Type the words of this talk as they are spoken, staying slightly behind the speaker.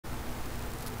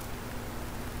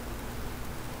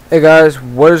Hey guys,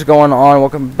 what is going on?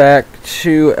 Welcome back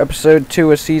to episode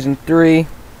 2 of season 3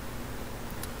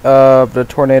 of the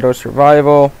Tornado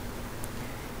Survival,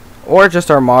 or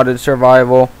just our modded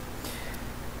survival.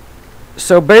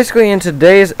 So basically in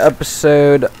today's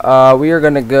episode, we are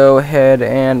going to go ahead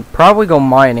and probably go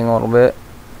mining a little bit.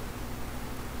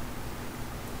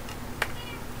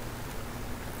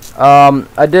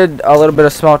 I did a little bit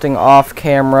of smelting off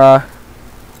camera.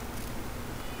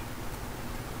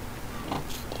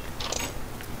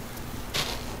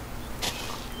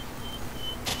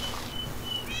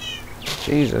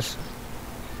 Jesus.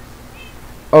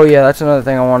 Oh yeah, that's another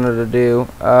thing I wanted to do.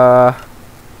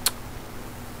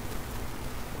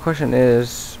 Question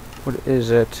is, what is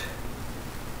it?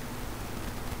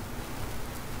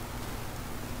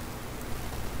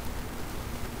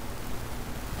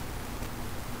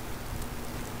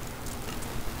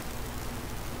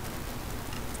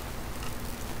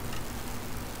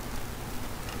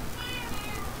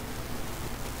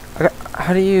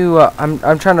 How do you?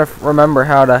 I'm trying to remember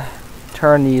how to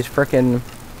turn these frickin'.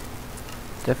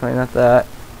 Definitely not that.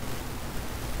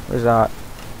 Where's that?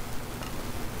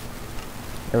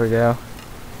 There we go.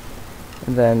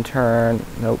 And then turn.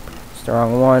 Nope, it's the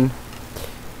wrong one.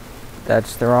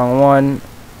 That's the wrong one.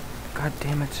 God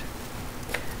damn it.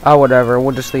 Oh, whatever.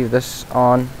 We'll just leave this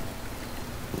on.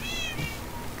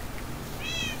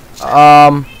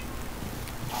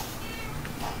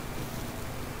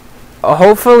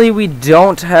 Hopefully we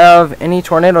don't have any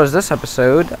tornadoes this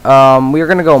episode. We are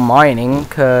gonna go mining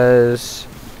because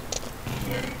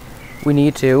we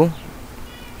need to,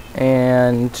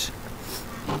 and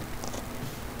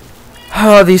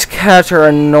oh, these cats are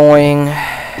annoying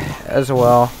as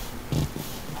well.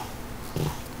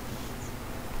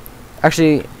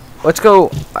 Actually, let's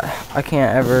go. I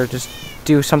can't ever just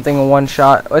do something in one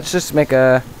shot. Let's just make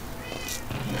a.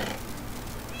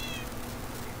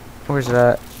 Where's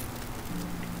that?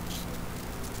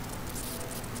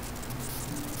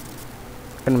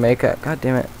 Gonna make it. God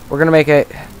damn it. We're gonna make it.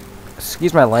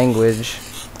 Excuse my language.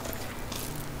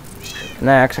 An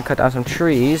axe and cut down some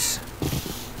trees.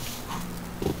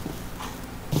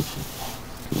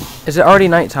 Is it already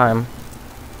nighttime?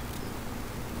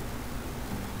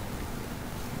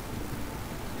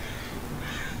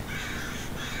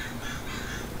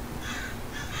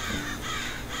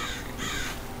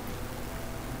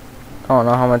 I don't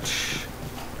know how much.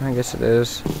 I guess it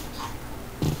is.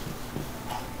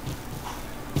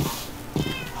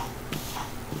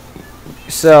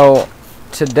 So,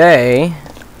 today,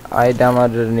 I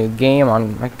downloaded a new game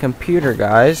on my computer,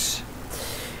 guys.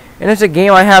 And it's a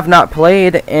game I have not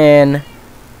played in,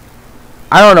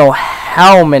 I don't know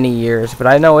how many years, but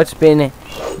I know it's been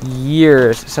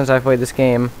years since I played this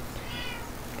game.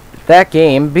 That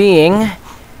game being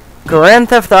Grand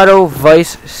Theft Auto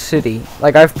Vice City.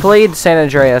 Like, I've played San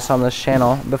Andreas on this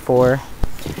channel before,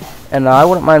 and I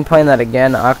wouldn't mind playing that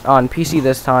again on PC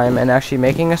this time and actually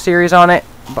making a series on it.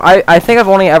 I think I've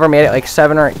only ever made it like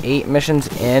 7 or 8 missions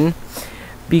in,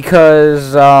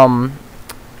 because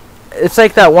it's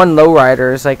like that one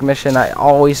lowriders like mission that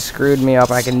always screwed me up.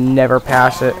 I can never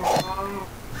pass it.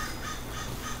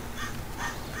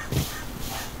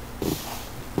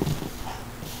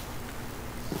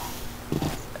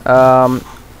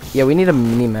 Yeah, we need a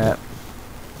mini map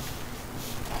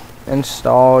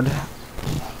installed.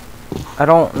 I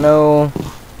don't know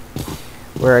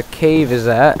where a cave is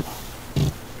at,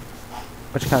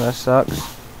 which kind of sucks.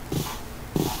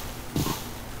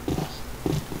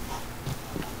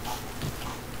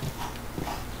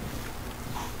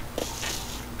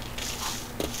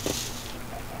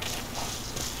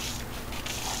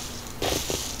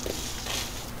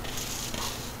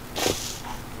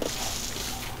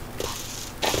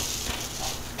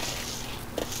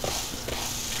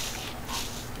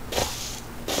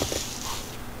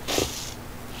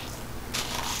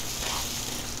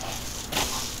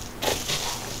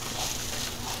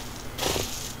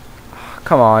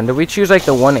 Come on, did we choose like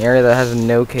the one area that has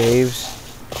no caves?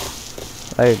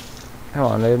 Like, come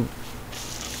on, dude.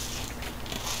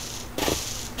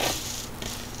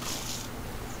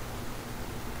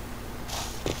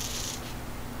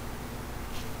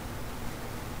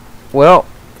 Well,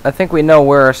 I think we know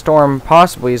where a storm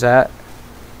possibly is at.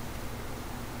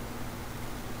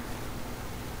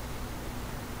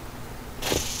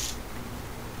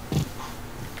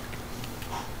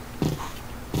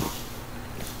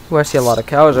 Ooh, I see a lot of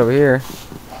cows over here.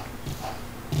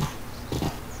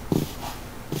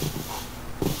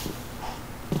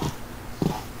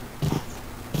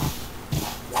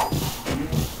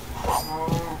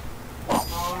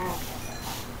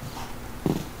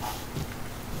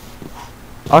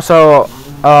 Also,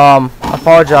 I'll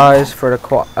apologize for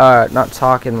the not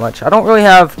talking much. I don't really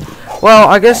have. Well,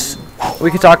 I guess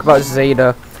we could talk about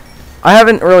Zeta. I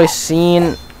haven't really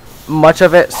seen much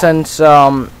of it since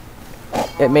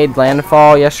it made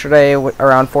landfall yesterday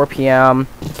around 4 p.m.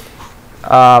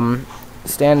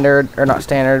 Standard, or not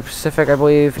standard, Pacific, I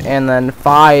believe, and then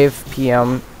 5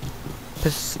 p.m.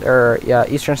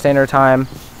 Eastern Standard Time.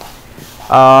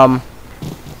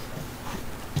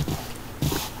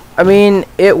 I mean,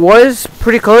 it was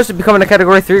pretty close to becoming a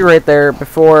Category 3 right there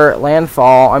before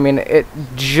landfall. I mean, it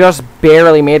just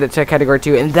barely made it to Category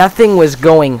 2, and that thing was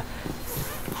going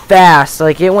fast.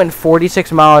 Like, it went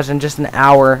 46 miles in just an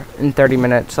hour and 30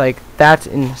 minutes. Like, that's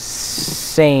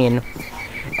insane.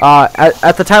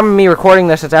 At the time of me recording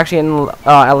this, it's actually in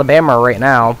Alabama right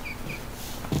now.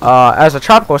 As a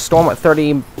tropical storm with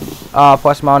 30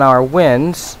 plus mile an hour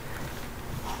winds.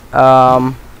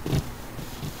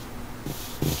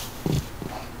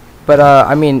 But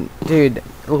I mean, dude,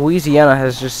 Louisiana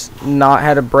has just not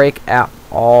had a break at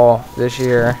all this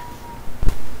year.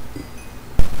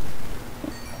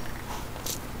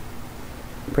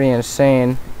 Pretty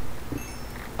insane.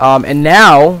 And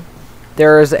now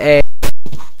there's a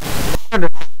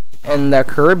in the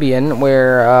Caribbean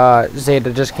where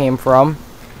Zeta just came from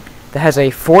that has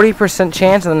a 40%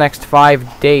 chance in the next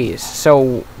 5 days.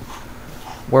 So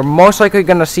we're most likely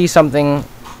going to see something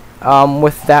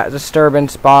with that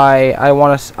disturbance by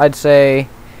I'd say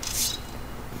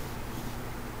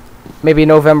maybe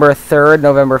November 3rd,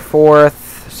 November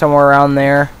 4th, somewhere around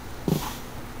there.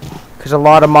 Because a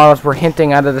lot of models were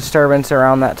hinting at a disturbance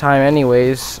around that time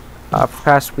anyways, for the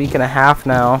past week and a half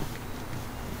now.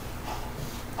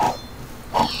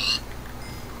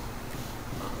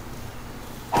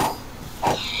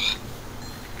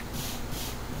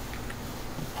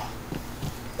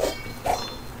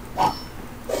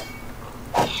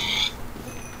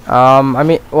 I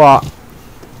mean, well,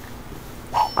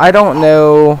 I don't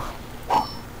know.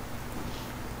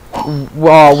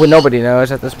 Well, nobody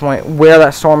knows at this point where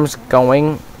that storm's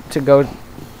going to go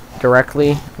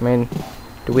directly. I mean,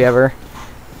 do we ever?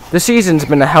 This season's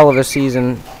been a hell of a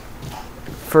season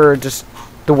for just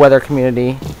the weather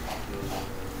community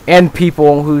and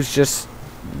people who's just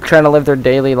trying to live their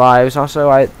daily lives. Also,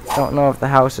 I don't know if the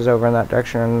house is over in that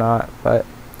direction or not, but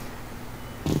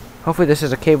hopefully this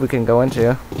is a cave we can go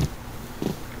into.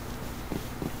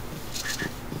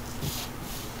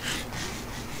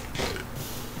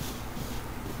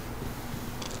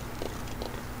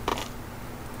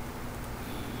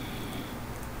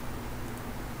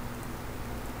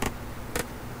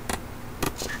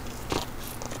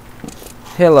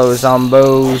 Hello,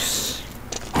 zombos.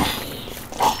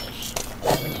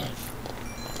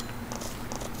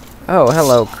 Oh,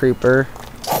 hello, creeper.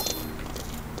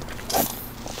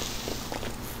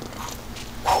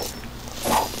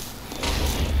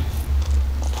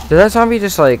 Did that zombie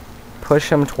just, like,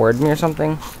 push him toward me or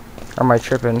something? Or am I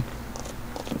tripping?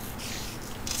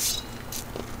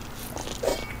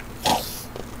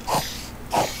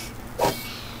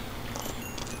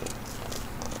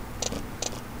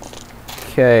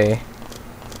 Okay.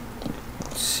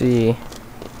 Let's see.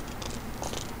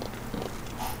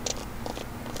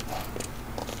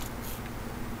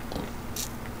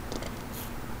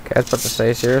 Okay, I was about to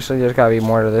say, seriously, there's gotta be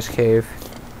more to this cave.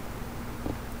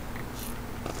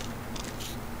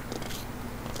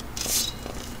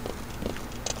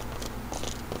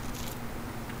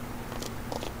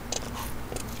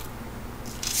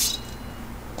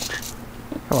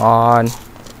 Come on.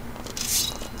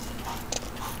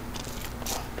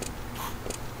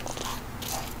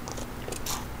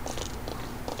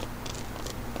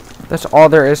 That's all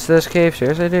there is to this cave?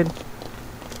 Seriously, dude?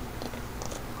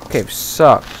 Cave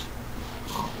sucks.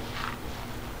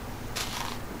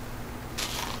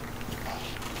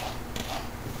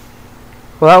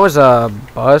 Well, that was a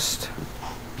bust.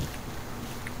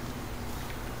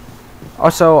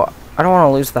 Also, I don't want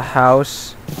to lose the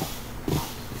house.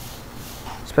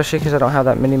 Especially because I don't have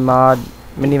that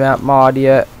mini-map mod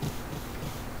yet.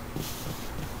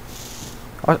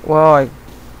 Well,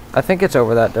 I think it's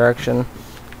over that direction.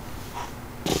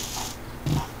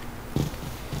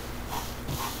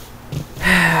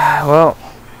 Well,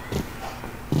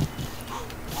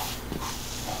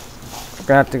 we're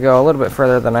gonna have to go a little bit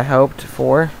further than I hoped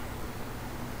for.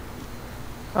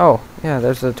 Oh, yeah,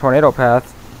 there's the tornado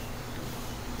path.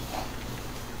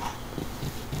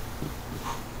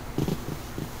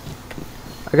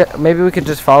 Maybe we could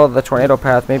just follow the tornado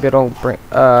path. Maybe it'll bring.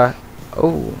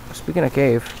 Oh, speaking of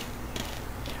cave.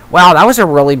 Wow, that was a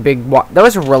really big. That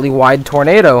was a really wide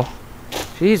tornado.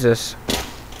 Jesus.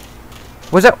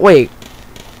 Was that? Wait.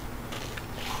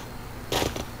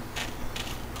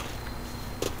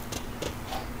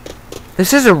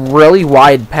 This is a really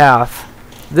wide path.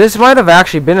 This might have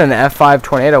actually been an F5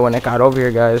 tornado when it got over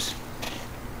here, guys.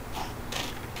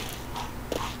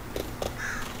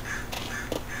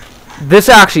 This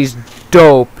actually is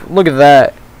dope. Look at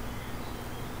that.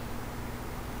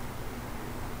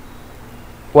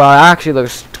 Wow, it actually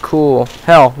looks cool.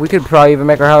 Hell, we could probably even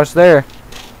make our house there.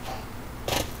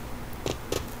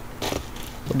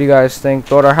 What do you guys think?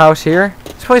 Build our house here?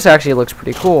 This place actually looks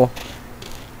pretty cool.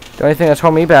 The only thing that's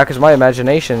holding me back is my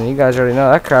imagination. You guys already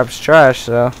know that crap's trash,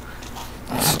 so.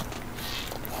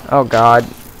 Oh god.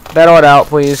 Battle it out,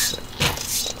 please.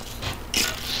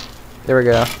 There we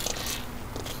go.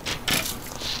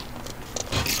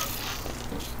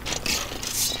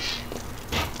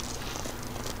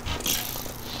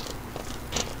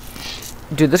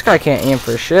 Dude, this guy can't aim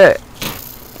for shit.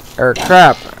 Or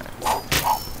crap.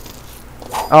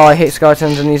 Oh, I hate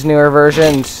skeletons in these newer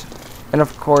versions. And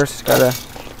of course, gotta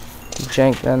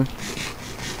jank then.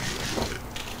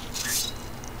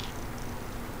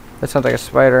 That sounds like a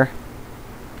spider.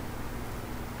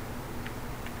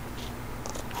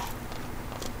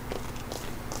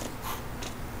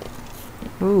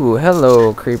 Ooh,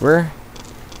 hello, creeper.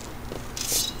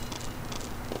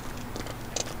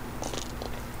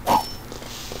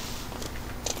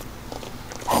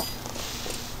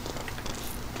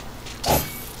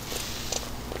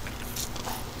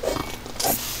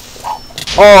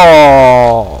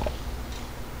 Oh.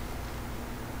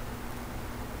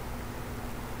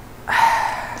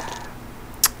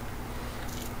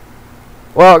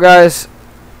 Well, guys,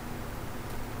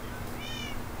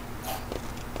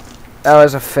 that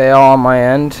was a fail on my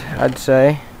end, I'd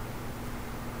say.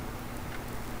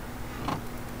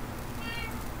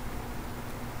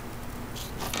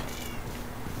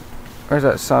 Where's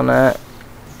that sun at?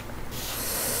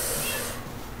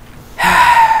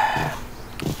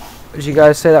 Did you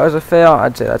guys say that was a fail?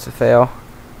 I'd say that's a fail.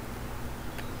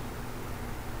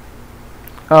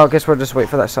 Oh, I guess we'll just wait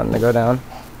for that sun to go down.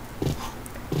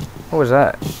 What was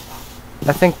that?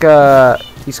 I think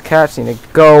these cats need to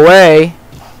go away.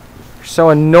 They're so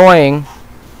annoying.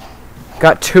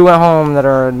 Got two at home that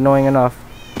are annoying enough.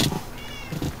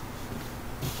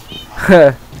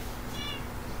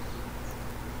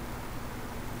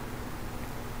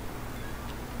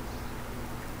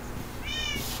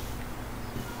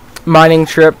 Mining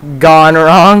trip gone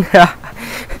wrong.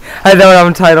 I know what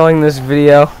I'm titling this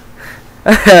video.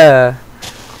 I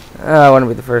wouldn't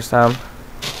be the first time.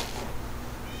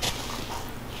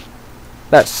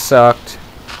 That sucked.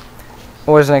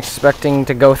 I wasn't expecting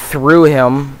to go through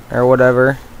him or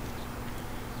whatever.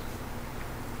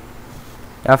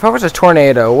 Now, if I was a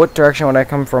tornado, what direction would I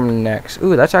come from next?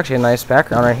 Ooh, that's actually a nice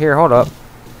background right here. Hold up.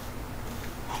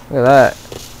 Look at that.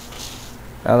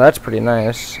 Oh, that's pretty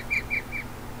nice.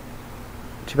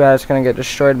 Too bad it's gonna get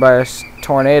destroyed by a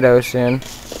tornado soon.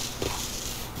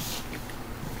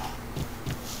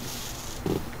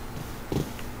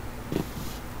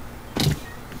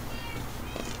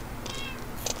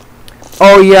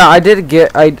 Oh yeah, I did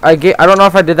get I don't know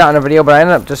if I did that in a video, but I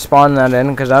ended up just spawning that in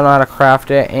because I don't know how to craft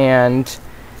it. And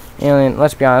alien,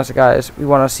 let's be honest, guys, we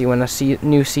want to see when the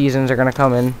new seasons are gonna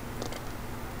come in.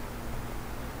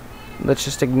 Let's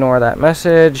just ignore that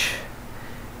message,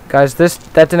 guys.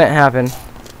 That didn't happen.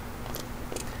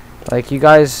 Like, you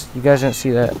guys didn't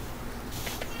see that.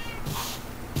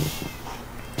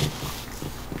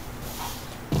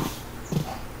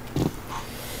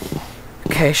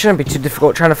 Okay, shouldn't be too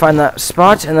difficult trying to find that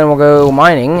spot, and then we'll go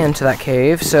mining into that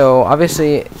cave. So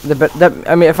obviously,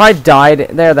 I mean, if I died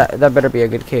there, that better be a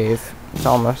good cave. That's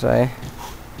all I'm gonna say.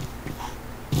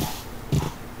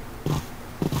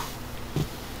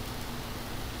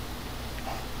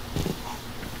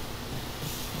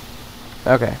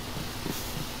 Okay.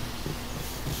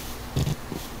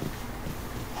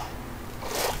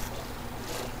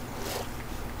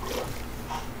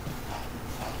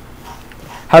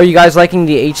 How are you guys liking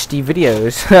the HD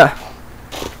videos?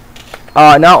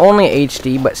 Not only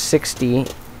HD, but 60,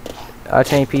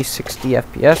 1080p 60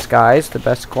 FPS, guys. The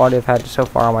best quality I've had so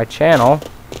far on my channel.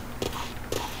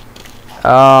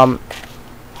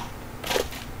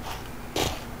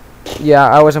 Yeah,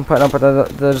 I wasn't putting up with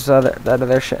that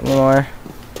other shit anymore.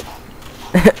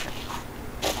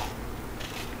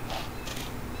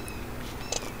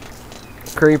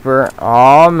 Creeper.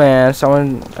 Oh man,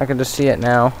 I can just see it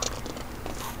now.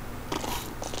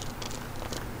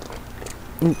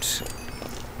 Oops.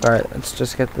 Alright, let's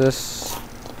just get this.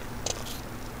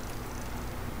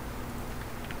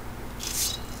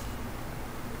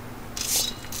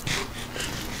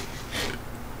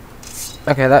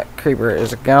 Okay, that creeper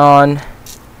is gone.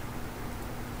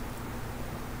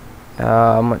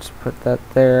 Let's put that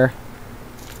there.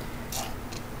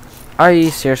 I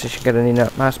seriously should get a new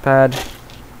mouse pad.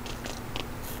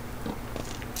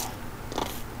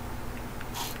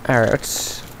 Alright,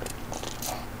 let's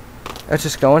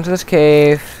just go into this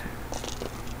cave.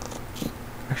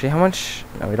 Actually, how much?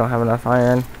 No, we don't have enough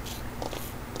iron.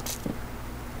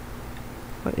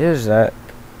 What is that?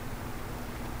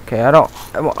 Okay,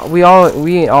 we all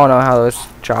know how those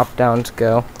drop downs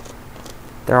go.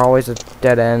 They're always a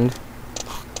dead end.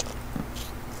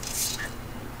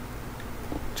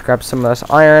 Let's grab some of this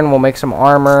iron. We'll make some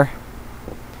armor,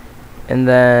 and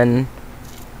then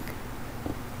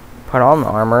put on the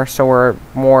armor so we're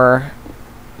more,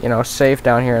 you know, safe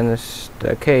down here in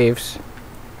the caves.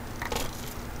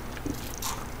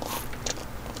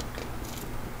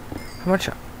 How much?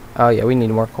 Oh yeah, we need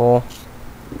more coal.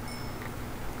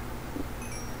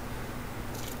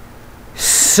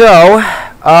 So,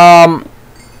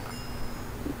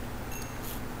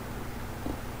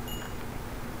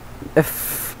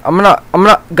 if I'm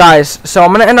gonna guys, so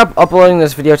I'm gonna end up uploading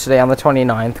this video today on the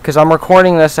 29th because I'm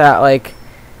recording this at like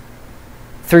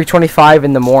 3:25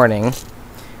 in the morning,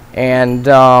 and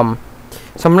so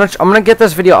I'm gonna get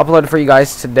this video uploaded for you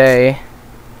guys today.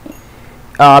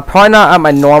 Probably not at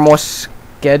my normal schedule.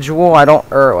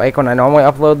 Or like when I normally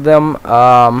upload them.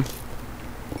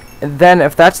 And then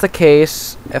if that's the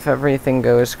case, if everything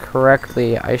goes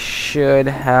correctly, I should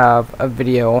have a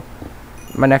video.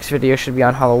 My next video should be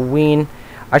on Halloween.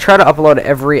 I try to upload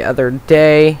every other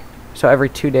day, so every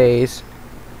 2 days.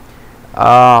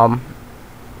 But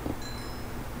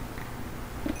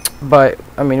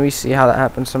I mean, we see how that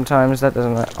happens sometimes. That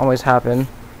doesn't always happen.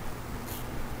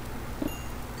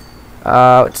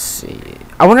 Let's see.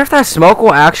 I wonder if that smoke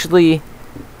will actually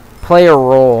play a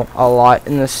role a lot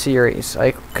in this series,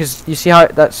 like, cause you see how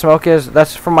that smoke is.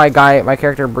 That's from my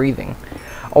character breathing.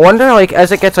 I wonder, like,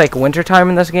 as it gets like wintertime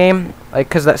in this game, like,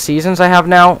 cause that seasons I have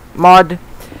now mod.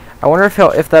 I wonder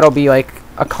if that'll be like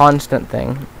a constant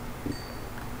thing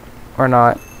or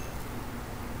not.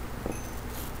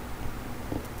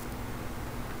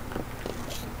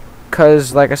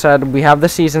 Cause like I said, we have the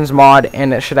seasons mod,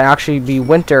 and it should actually be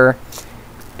winter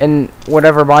in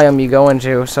whatever biome you go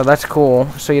into, so that's cool.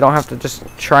 So you don't have to just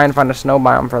try and find a snow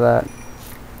biome for that.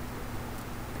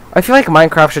 I feel like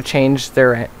Minecraft should change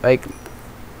their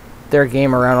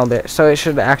game around a bit, so it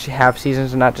should actually have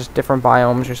seasons and not just different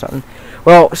biomes or something.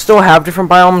 Well, still have different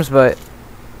biomes, but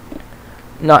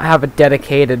not have a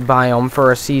dedicated biome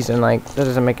for a season. Like, that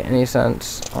doesn't make any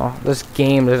sense. Oh, this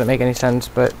game doesn't make any sense,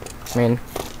 but I mean,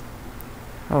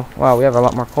 oh wow, we have a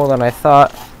lot more coal than I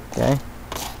thought. Okay.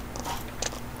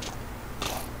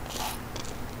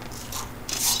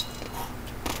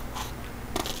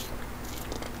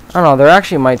 I don't know, there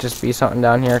actually might just be something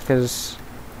down here, because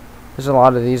there's a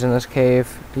lot of these in this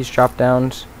cave, these drop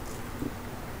downs.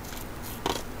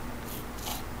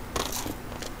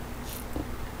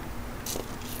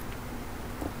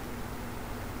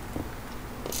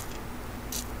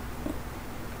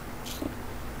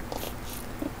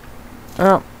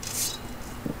 Oh,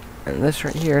 and this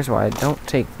right here is why I don't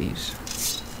take these.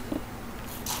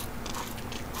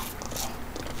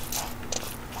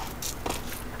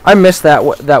 I missed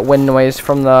that wind noise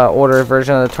from the older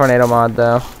version of the tornado mod,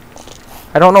 though.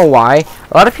 I don't know why.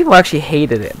 A lot of people actually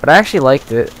hated it, but I actually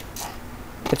liked it.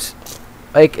 It's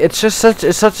like it's such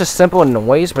a simple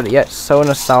noise, but yet so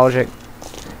nostalgic.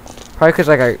 Probably because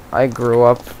like I grew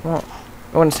up. Well,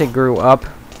 I wouldn't say grew up,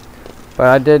 but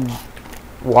I did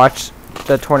watch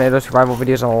the tornado survival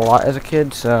videos a lot as a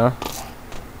kid. So,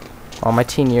 well, my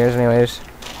teen years, anyways.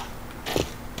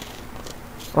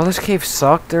 Well, this cave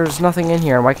sucked. There's nothing in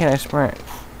here. Why can't I sprint?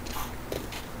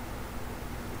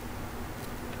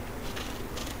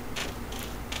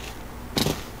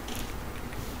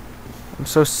 I'm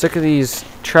so sick of these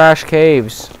trash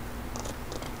caves.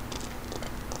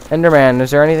 Enderman,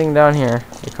 is there anything down here?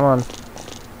 Hey, come on.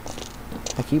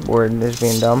 My keyboard is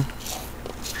being dumb.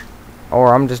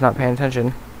 Or I'm just not paying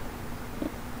attention.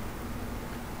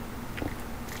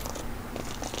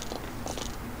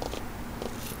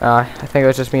 I think it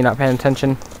was just me not paying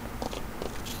attention.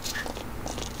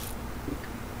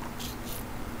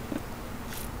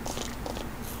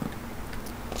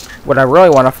 What I really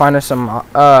want to find is some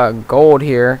gold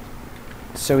here,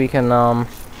 so we can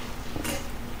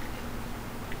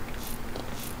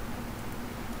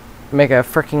make a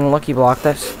freaking lucky block.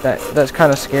 That's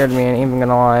kind of scared me, ain't even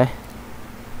gonna lie.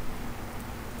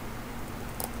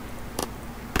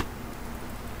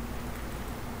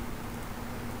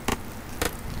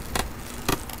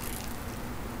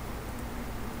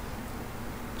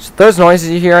 So those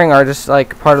noises you're hearing are just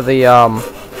like part of the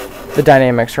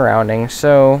dynamic surroundings,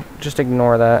 so just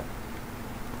ignore that.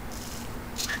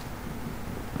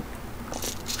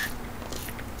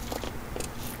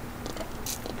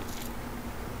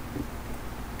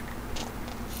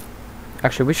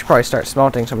 Actually, we should probably start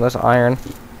smelting some of this iron.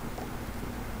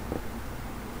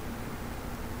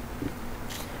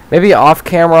 Maybe off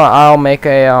camera I'll make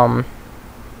a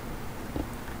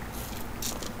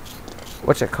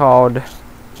what's it called?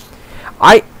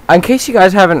 In case you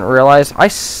guys haven't realized, I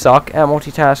suck at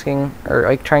multitasking or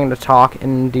like trying to talk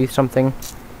and do something.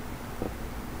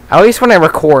 At least when I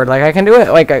record, like I can do it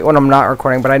like when I'm not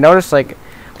recording, but I notice like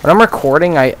when I'm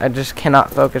recording, I just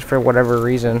cannot focus for whatever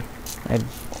reason. I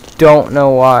don't know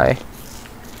why.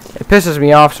 It pisses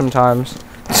me off sometimes.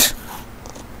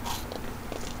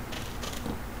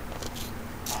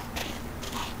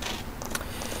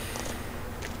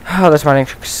 Oh, this mining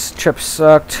trip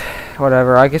sucked.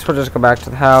 Whatever. I guess we'll just go back to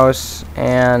the house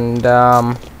and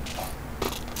well,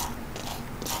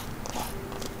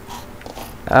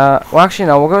 actually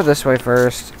no, we'll go this way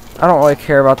first. I don't really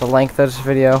care about the length of this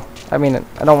video. I mean,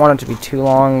 I don't want it to be too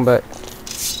long, but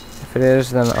if it is,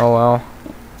 then oh well.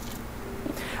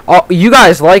 Oh, you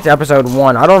guys liked episode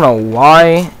 1. I don't know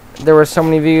why there were so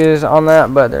many views on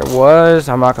that, but there was.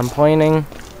 I'm not complaining.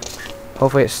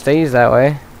 Hopefully it stays that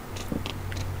way.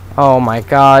 Oh my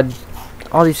god.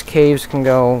 All these caves can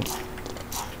go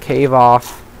cave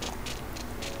off.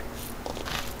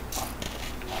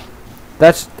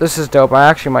 This is dope. I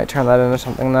actually might turn that into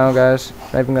something now, guys.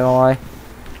 Not even gonna lie.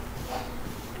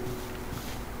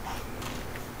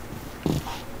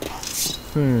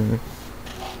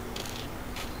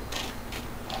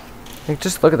 Like,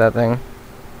 just look at that thing.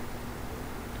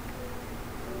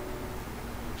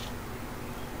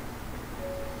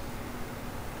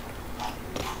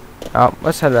 Oh,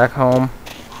 let's head back home.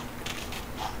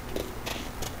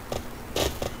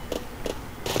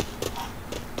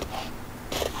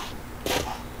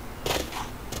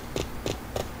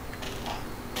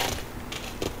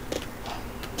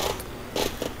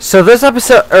 So this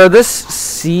episode, or this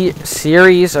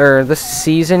series, or this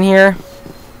season here,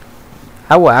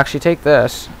 I will actually take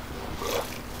this.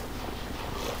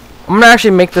 I'm gonna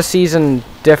actually make the season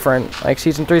different. Like,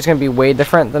 season 3 is gonna be way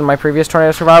different than my previous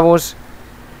Tornado Survivals.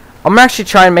 I'm gonna actually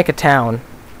try and make a town.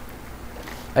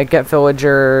 Like, get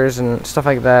villagers and stuff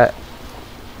like that.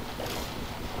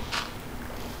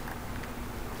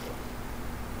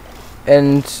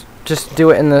 And just do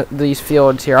it in these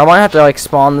fields here. I might have to like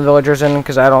spawn the villagers in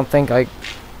because I don't think I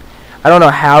don't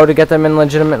know how to get them in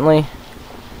legitimately.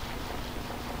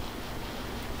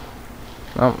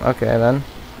 Oh, okay then.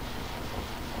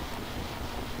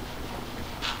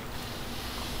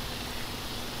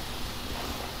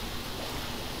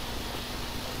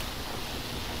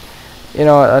 You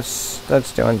know what?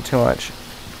 That's doing too much.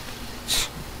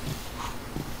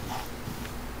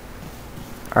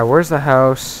 Alright, where's the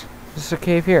house? Is this a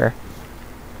cave here?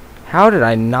 How did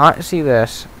I not see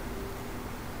this?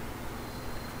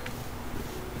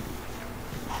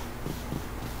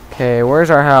 Okay, where's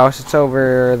our house? It's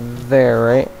over there,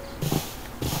 right?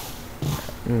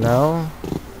 No.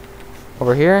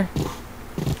 Over here?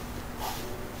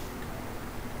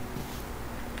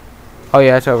 Oh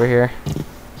yeah, it's over here.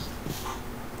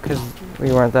 Because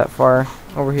we weren't that far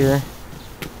over here.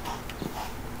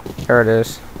 There it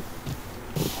is.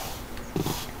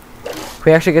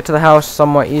 We actually get to the house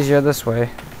somewhat easier this way.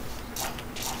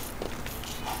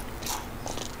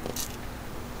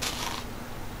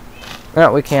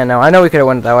 No, we can now. I know we could have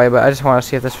went that way, but I just want to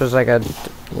see if this was like a,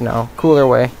 you know, cooler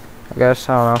way. I guess.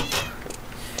 I don't know.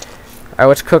 Alright,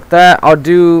 let's cook that. I'll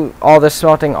do all this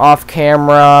smelting off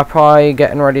camera. Probably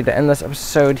getting ready to end this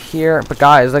episode here. But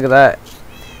guys, look at that.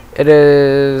 It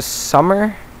is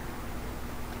summer.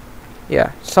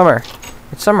 Yeah, summer.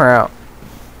 It's summer out.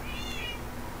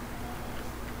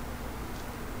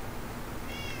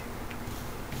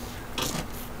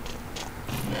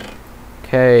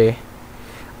 Okay.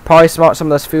 Probably smelt some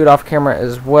of this food off camera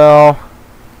as well.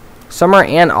 Summer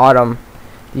and autumn.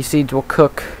 These seeds will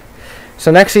cook.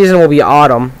 So next season will be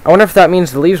autumn. I wonder if that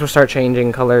means the leaves will start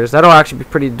changing colors. That'll actually be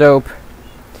pretty dope.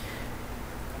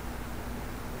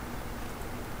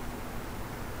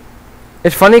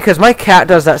 It's funny because my cat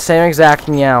does that same exact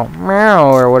meow.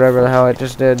 Meow or whatever the hell it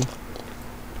just did.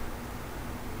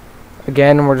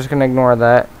 Again, we're just going to ignore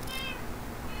that.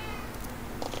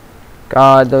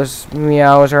 God, those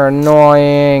meows are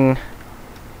annoying.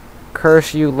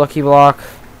 Curse you, Lucky Block.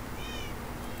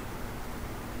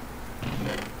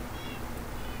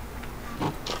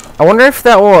 I wonder if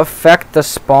that will affect the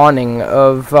spawning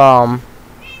of,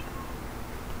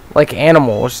 like,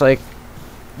 animals, like,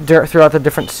 throughout the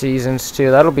different seasons,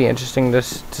 too. That'll be interesting to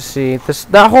see.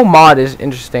 That whole mod is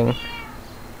interesting.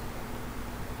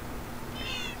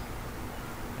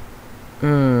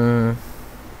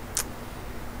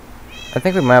 I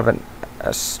think we might have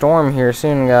a storm here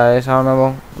soon, guys. I don't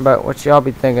know about what y'all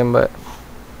be thinking, but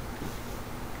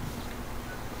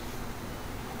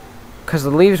because the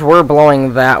leaves were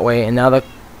blowing that way, and now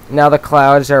the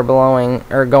clouds are going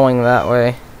that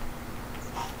way.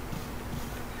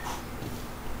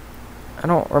 I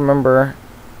don't remember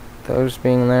those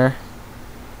being there.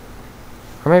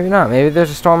 Or maybe not. Maybe there's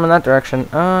a storm in that direction.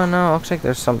 Oh, no. Looks like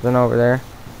there's something over there.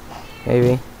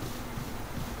 Maybe.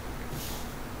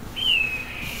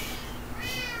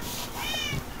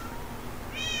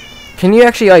 Can you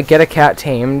actually, like, get a cat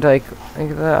tamed like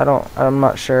that? I'm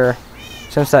not sure.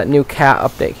 Since that new cat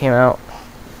update came out.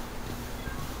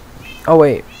 Oh,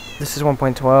 wait. This is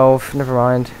 1.12. Never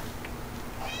mind.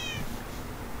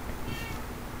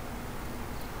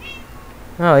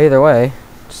 Oh, either way.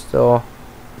 It's still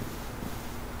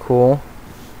cool.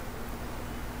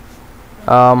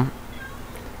 That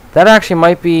actually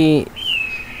might be...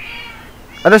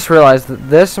 I just realized that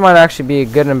this might actually be a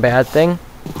good and bad thing.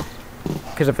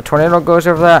 Because if a tornado goes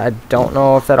over that, I don't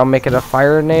know if that'll make it a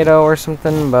fire tornado or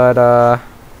something, but,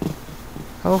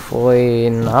 hopefully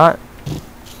not.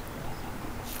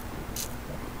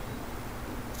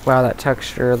 Wow, that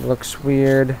texture looks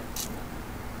weird.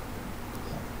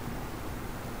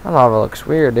 That lava looks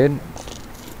weird, dude.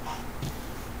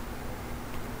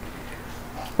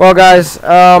 Well, guys,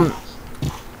 I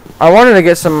wanted to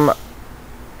get some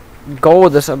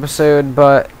gold this episode,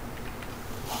 but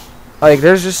like,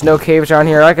 there's just no caves around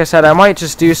here. Like I said, I might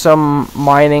just do some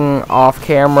mining off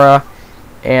camera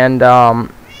and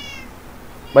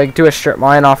like do a strip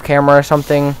mine off camera or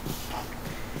something,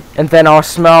 and then I'll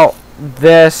smelt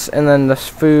this and then this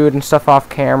food and stuff off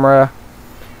camera,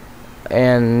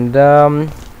 and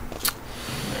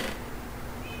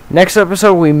next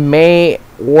episode we may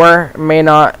or may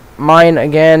not mine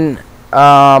again.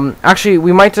 Actually,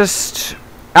 we might just...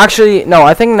 Actually, no,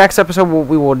 I think next episode what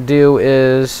we will do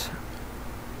is...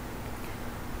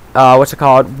 what's it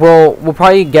called? We'll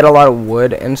probably get a lot of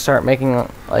wood and start making,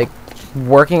 like,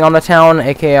 working on the town,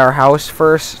 aka our house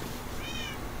first.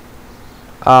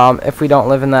 If we don't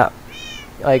live in that,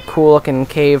 like, cool looking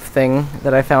cave thing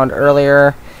that I found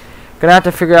earlier. Gonna have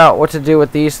to figure out what to do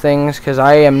with these things, because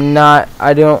I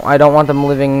don't want them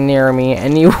living near me,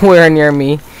 anywhere near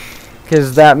me,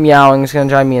 because that meowing is gonna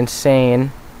drive me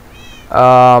insane.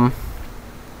 Yeah,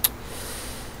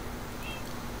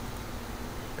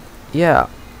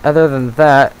 other than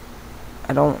that,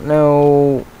 I don't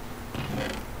know.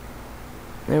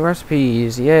 New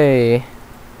recipes, yay.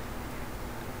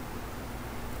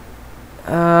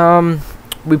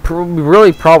 We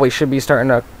really probably should be starting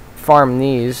to farm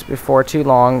these before too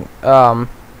long.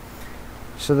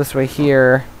 So this way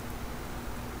here,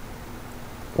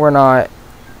 we're not,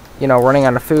 you know, running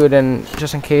out of food, and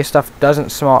just in case stuff doesn't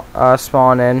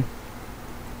spawn in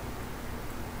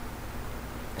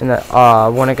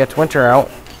the when it gets winter out.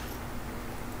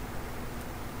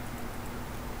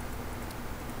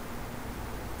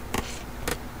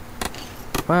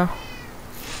 Well,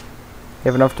 we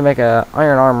have enough to make a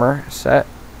iron armor set,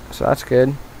 so that's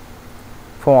good.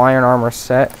 Full iron armor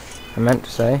set, I meant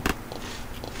to say.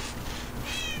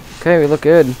 Okay, we look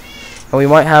good. And we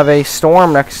might have a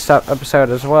storm next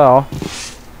episode as well.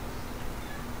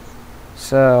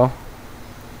 So,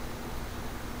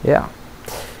 yeah.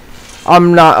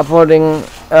 I'm not uploading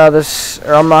this,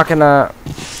 or I'm not gonna...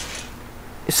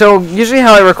 So, usually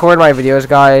how I record my videos,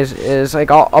 guys, is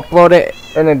like I'll upload it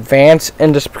in advance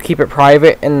and just keep it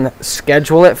private and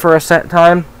schedule it for a set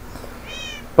time.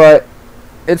 But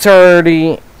it's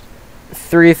already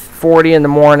 3:40 in the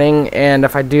morning, and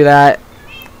if I do that,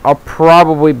 I'll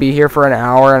probably be here for an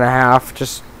hour and a half,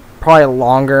 just probably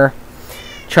longer,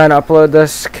 trying to upload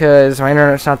this, because my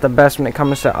internet's not the best when it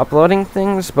comes to uploading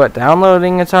things, but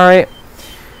downloading it's alright.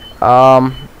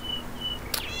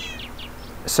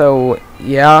 So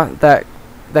yeah, that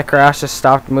grass just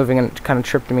stopped moving and it kind of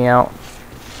tripped me out.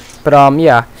 But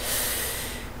yeah.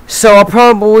 So I'll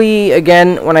probably,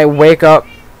 again, when I wake up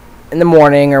in the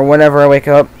morning, or whenever I wake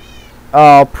up,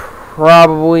 I'll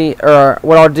probably, or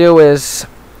what I'll do is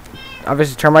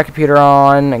obviously turn my computer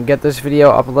on and get this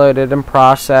video uploaded and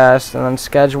processed, and then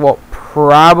schedule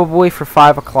probably for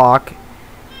 5 o'clock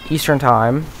Eastern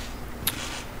time.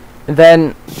 And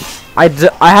then I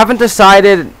haven't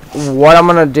decided what I'm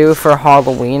gonna do for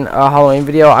Halloween, Halloween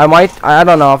video. I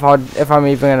don't know if I'm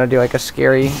even gonna do like a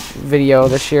scary video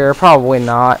this year. Probably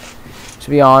not, to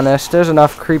be honest. There's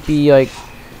enough creepy like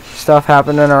stuff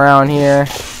happening around here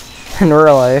in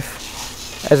real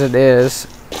life as it is.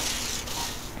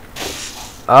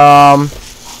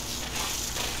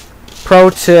 Pro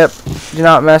tip: do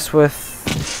not mess with,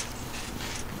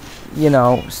 you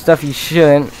know, stuff you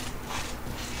shouldn't.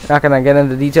 Not gonna get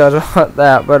into details about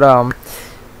that, but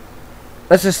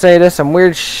let's just say there's some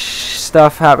weird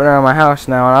stuff happening around my house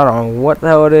now, and I don't know what the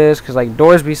hell it is, cause like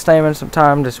doors be slamming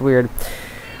sometimes. Just weird.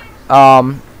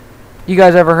 You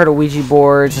guys ever heard of Ouija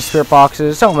boards and spirit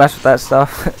boxes? Don't mess with that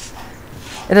stuff.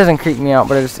 It doesn't creep me out,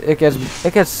 but it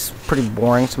gets pretty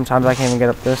boring sometimes. I can't even get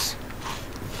up this.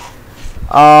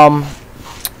 I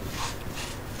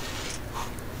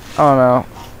don't know.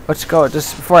 Let's go.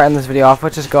 Just before I end this video off,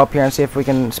 let's just go up here and see if we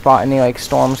can spot any like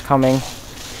storms coming.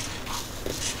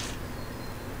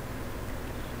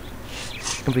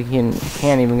 If we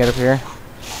can't even get up here.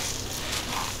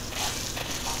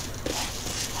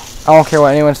 I don't care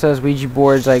what anyone says. Ouija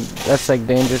boards, like that's like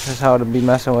dangerous as hell to be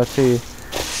messing with too.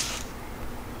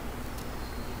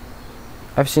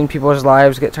 I've seen people's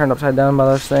lives get turned upside down by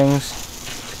those things.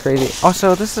 It's crazy.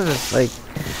 Also, this is like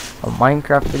a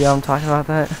Minecraft video. I'm talking about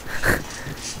that.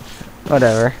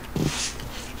 Whatever.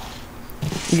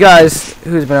 You guys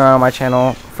who's been around my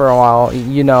channel for a while,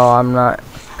 you know I'm not.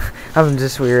 I'm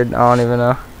just weird. I don't even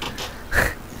know.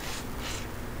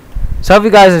 So I hope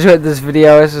you guys enjoyed this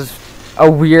video. This is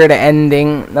a weird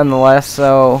ending nonetheless,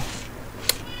 so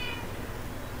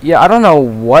yeah, I don't know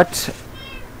what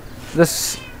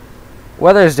this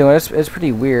weather is doing. It's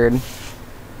pretty weird.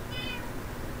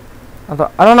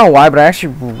 I don't know why, but I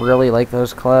actually really like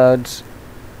those clouds.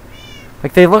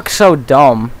 Like, they look so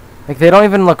dumb. Like, they don't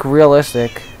even look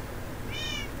realistic.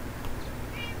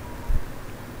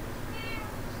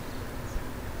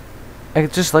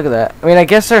 Like, just look at that. I mean, I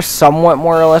guess they're somewhat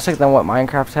more realistic than what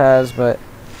Minecraft has, but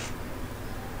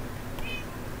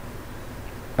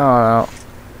I don't know.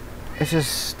 It's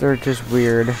just, they're just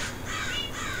weird.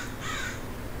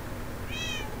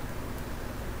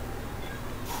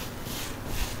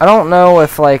 I don't know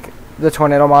if, like, the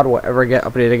tornado mod will ever get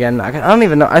updated again. I don't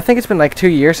even know. I think it's been, like, 2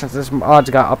 years since this mod's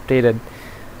got updated.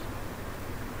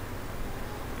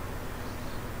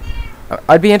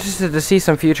 I'd be interested to see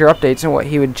some future updates and what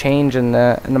he would change in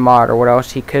the mod, or what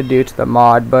else he could do to the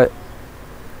mod, but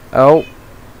oh,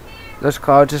 this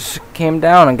cloud just came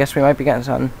down. I guess we might be getting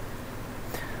something.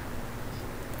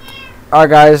 Alright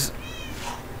guys,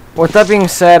 with that being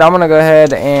said, I'm gonna go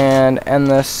ahead and end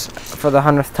this for the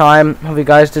 100th time. Hope you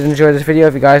guys did enjoy this video.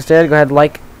 If you guys did, go ahead,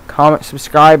 like, comment,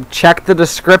 subscribe, check the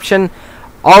description.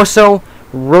 Also,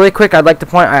 really quick, I'd like to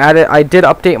point I did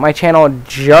update my channel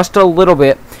just a little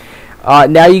bit.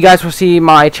 Now you guys will see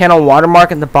my channel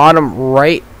watermark in the bottom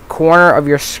right corner of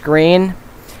your screen.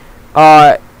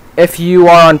 If you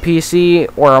are on PC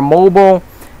or a mobile,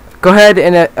 go ahead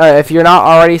and if you're not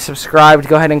already subscribed,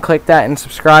 go ahead and click that and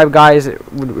subscribe, guys.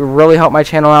 It would really help my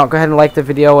channel out. Go ahead and like the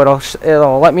video.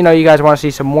 It'll let me know you guys want to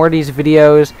see some more of these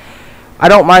videos. I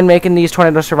don't mind making these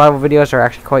tornado survival videos. They're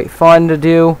actually quite fun to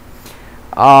do.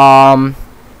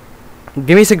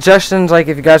 Give me suggestions, like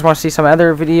if you guys want to see some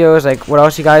other videos, like what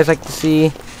else you guys like to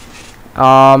see.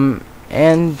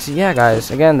 And yeah,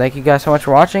 guys, again, thank you guys so much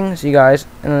for watching. See you guys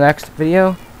in the next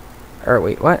video. Or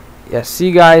wait, what? Yeah, see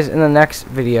you guys in the next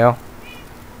video.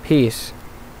 Peace.